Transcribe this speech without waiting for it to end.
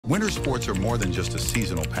Winter sports are more than just a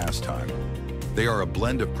seasonal pastime. They are a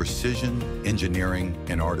blend of precision, engineering,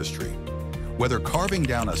 and artistry. Whether carving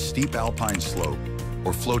down a steep alpine slope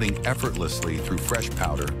or floating effortlessly through fresh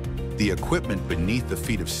powder, the equipment beneath the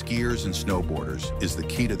feet of skiers and snowboarders is the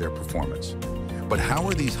key to their performance. But how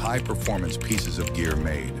are these high-performance pieces of gear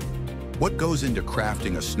made? What goes into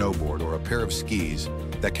crafting a snowboard or a pair of skis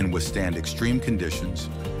that can withstand extreme conditions,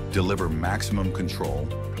 deliver maximum control,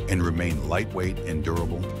 and remain lightweight and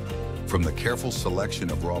durable? From the careful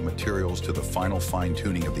selection of raw materials to the final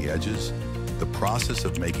fine-tuning of the edges, the process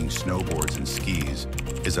of making snowboards and skis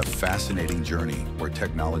is a fascinating journey where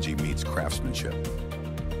technology meets craftsmanship.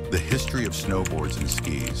 The history of snowboards and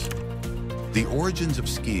skis. The origins of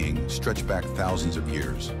skiing stretch back thousands of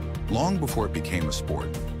years, long before it became a sport.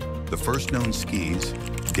 The first known skis,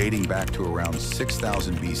 dating back to around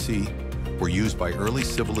 6000 BC, were used by early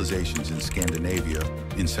civilizations in Scandinavia,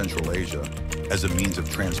 in Central Asia, as a means of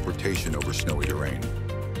transportation over snowy terrain.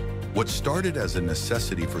 What started as a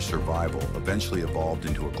necessity for survival eventually evolved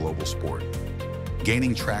into a global sport,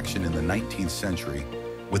 gaining traction in the 19th century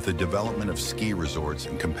with the development of ski resorts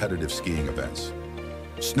and competitive skiing events.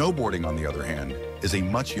 Snowboarding, on the other hand, is a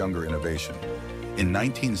much younger innovation. In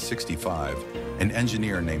 1965, an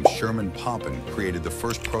engineer named Sherman Poppin created the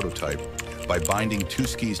first prototype by binding two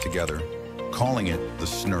skis together, calling it the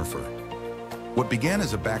Snurfer. What began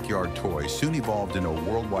as a backyard toy soon evolved into a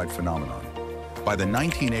worldwide phenomenon. By the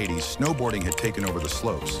 1980s, snowboarding had taken over the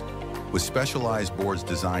slopes, with specialized boards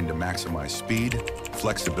designed to maximize speed,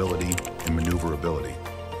 flexibility, and maneuverability.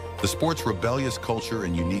 The sport's rebellious culture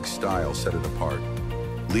and unique style set it apart,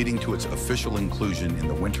 leading to its official inclusion in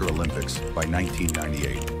the Winter Olympics by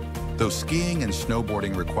 1998. Though skiing and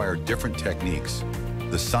snowboarding require different techniques,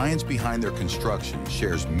 the science behind their construction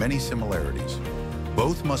shares many similarities.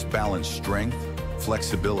 Both must balance strength,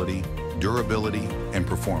 flexibility, durability, and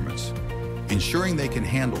performance, ensuring they can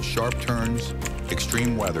handle sharp turns,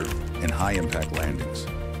 extreme weather, and high-impact landings.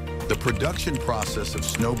 The production process of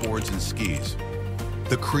snowboards and skis.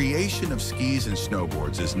 The creation of skis and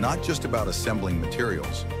snowboards is not just about assembling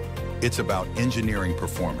materials, it's about engineering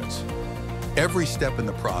performance. Every step in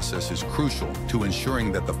the process is crucial to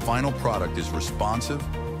ensuring that the final product is responsive,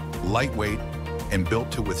 lightweight, and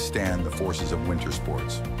built to withstand the forces of winter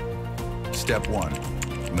sports. Step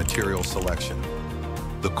 1. Material selection.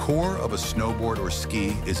 The core of a snowboard or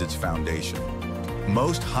ski is its foundation.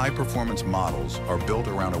 Most high-performance models are built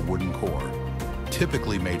around a wooden core,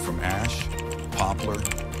 typically made from ash, poplar,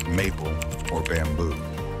 maple, or bamboo.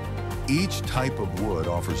 Each type of wood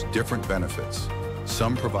offers different benefits.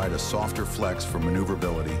 Some provide a softer flex for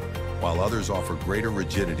maneuverability, while others offer greater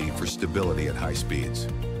rigidity for stability at high speeds.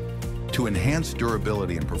 To enhance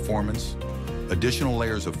durability and performance, additional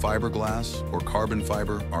layers of fiberglass or carbon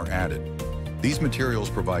fiber are added. These materials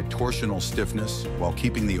provide torsional stiffness while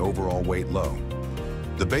keeping the overall weight low.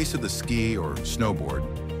 The base of the ski or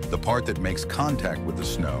snowboard, the part that makes contact with the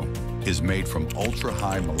snow, is made from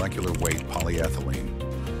ultra-high molecular weight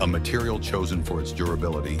polyethylene, a material chosen for its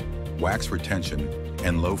durability, wax retention,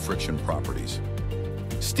 and low friction properties.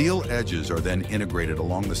 Steel edges are then integrated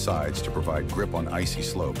along the sides to provide grip on icy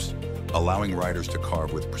slopes, allowing riders to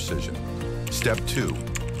carve with precision. Step 2.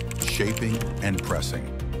 Shaping and pressing.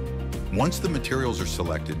 Once the materials are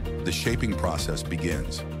selected, the shaping process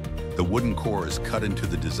begins. The wooden core is cut into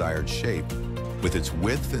the desired shape, with its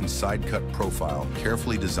width and side-cut profile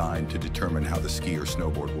carefully designed to determine how the ski or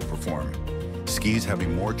snowboard will perform. Skis have a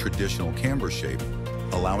more traditional camber shape,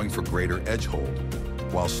 allowing for greater edge hold,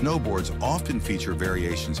 while snowboards often feature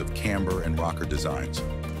variations of camber and rocker designs,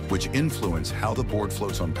 which influence how the board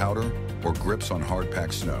floats on powder or grips on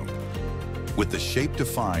hard-packed snow. With the shape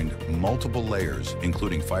defined, multiple layers,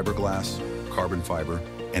 including fiberglass, carbon fiber,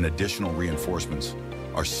 and additional reinforcements,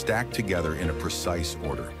 are stacked together in a precise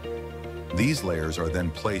order. These layers are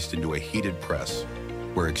then placed into a heated press,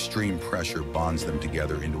 where extreme pressure bonds them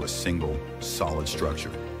together into a single, solid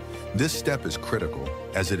structure. This step is critical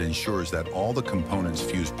as it ensures that all the components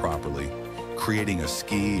fuse properly, creating a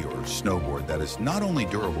ski or snowboard that is not only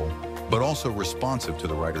durable, but also responsive to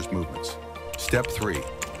the rider's movements. Step 3.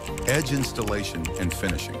 Edge installation and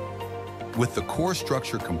finishing. With the core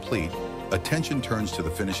structure complete, attention turns to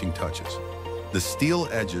the finishing touches. The steel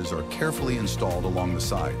edges are carefully installed along the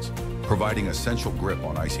sides, providing essential grip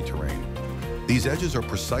on icy terrain. These edges are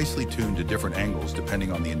precisely tuned to different angles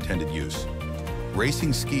depending on the intended use.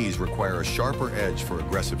 Racing skis require a sharper edge for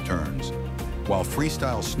aggressive turns, while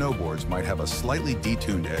freestyle snowboards might have a slightly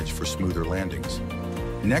detuned edge for smoother landings.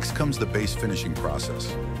 Next comes the base finishing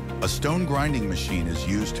process. A stone grinding machine is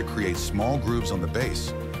used to create small grooves on the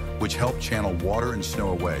base, which help channel water and snow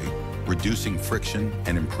away, reducing friction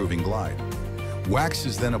and improving glide. Wax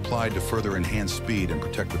is then applied to further enhance speed and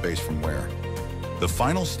protect the base from wear. The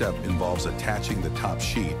final step involves attaching the top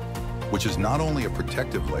sheet, which is not only a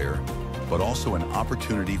protective layer, but also an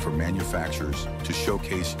opportunity for manufacturers to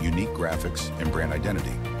showcase unique graphics and brand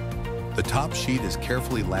identity. The top sheet is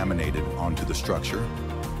carefully laminated onto the structure,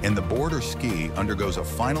 and the board or ski undergoes a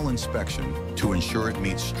final inspection to ensure it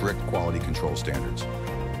meets strict quality control standards.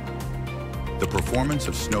 The performance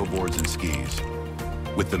of snowboards and skis.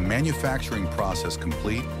 With the manufacturing process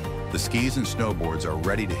complete, the skis and snowboards are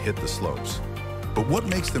ready to hit the slopes. But what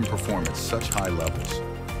makes them perform at such high levels?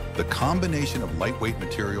 The combination of lightweight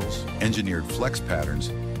materials, engineered flex patterns,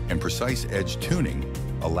 and precise edge tuning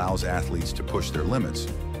allows athletes to push their limits,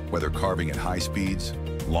 whether carving at high speeds,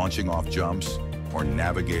 launching off jumps, or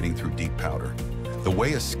navigating through deep powder. The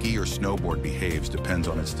way a ski or snowboard behaves depends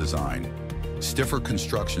on its design. Stiffer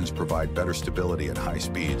constructions provide better stability at high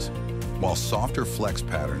speeds, while softer flex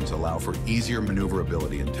patterns allow for easier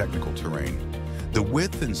maneuverability in technical terrain. The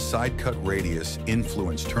width and side cut radius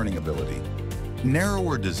influence turning ability.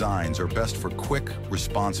 Narrower designs are best for quick,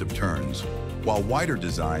 responsive turns, while wider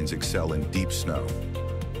designs excel in deep snow.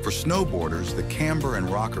 For snowboarders, the camber and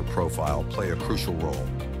rocker profile play a crucial role.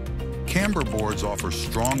 Camber boards offer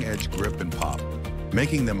strong edge grip and pop,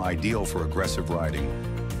 making them ideal for aggressive riding,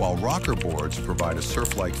 while rocker boards provide a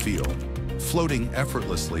surf-like feel, floating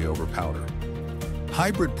effortlessly over powder.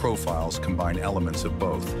 Hybrid profiles combine elements of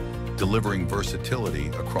both, delivering versatility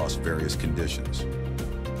across various conditions.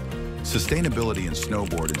 Sustainability in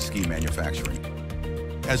snowboard and ski manufacturing.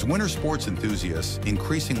 As winter sports enthusiasts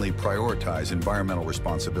increasingly prioritize environmental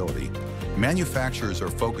responsibility, manufacturers are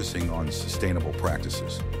focusing on sustainable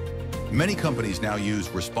practices. Many companies now use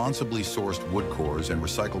responsibly sourced wood cores and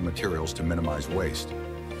recycled materials to minimize waste.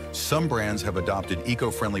 Some brands have adopted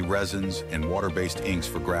eco-friendly resins and water-based inks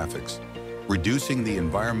for graphics, reducing the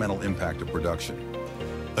environmental impact of production.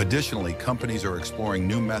 Additionally, companies are exploring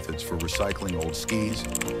new methods for recycling old skis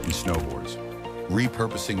and snowboards,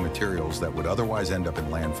 repurposing materials that would otherwise end up in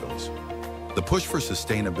landfills. The push for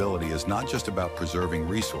sustainability is not just about preserving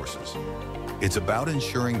resources. It's about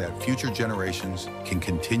ensuring that future generations can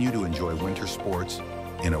continue to enjoy winter sports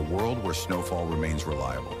in a world where snowfall remains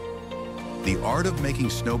reliable. The art of making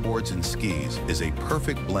snowboards and skis is a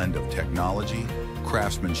perfect blend of technology,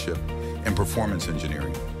 craftsmanship, and performance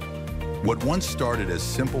engineering. What once started as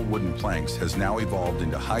simple wooden planks has now evolved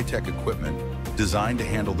into high-tech equipment designed to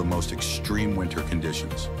handle the most extreme winter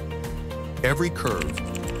conditions. Every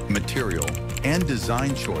curve, material, and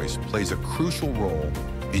design choice plays a crucial role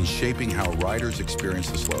in shaping how riders experience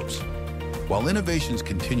the slopes. While innovations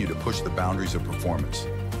continue to push the boundaries of performance,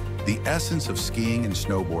 the essence of skiing and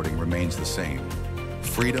snowboarding remains the same: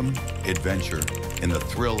 freedom, adventure, and the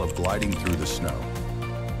thrill of gliding through the snow.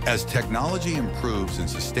 As technology improves and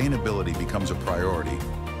sustainability becomes a priority,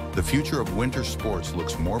 the future of winter sports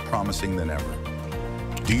looks more promising than ever.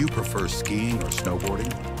 Do you prefer skiing or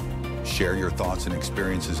snowboarding? Share your thoughts and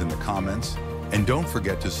experiences in the comments, and don't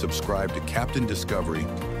forget to subscribe to Captain Discovery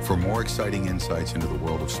for more exciting insights into the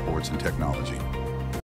world of sports and technology.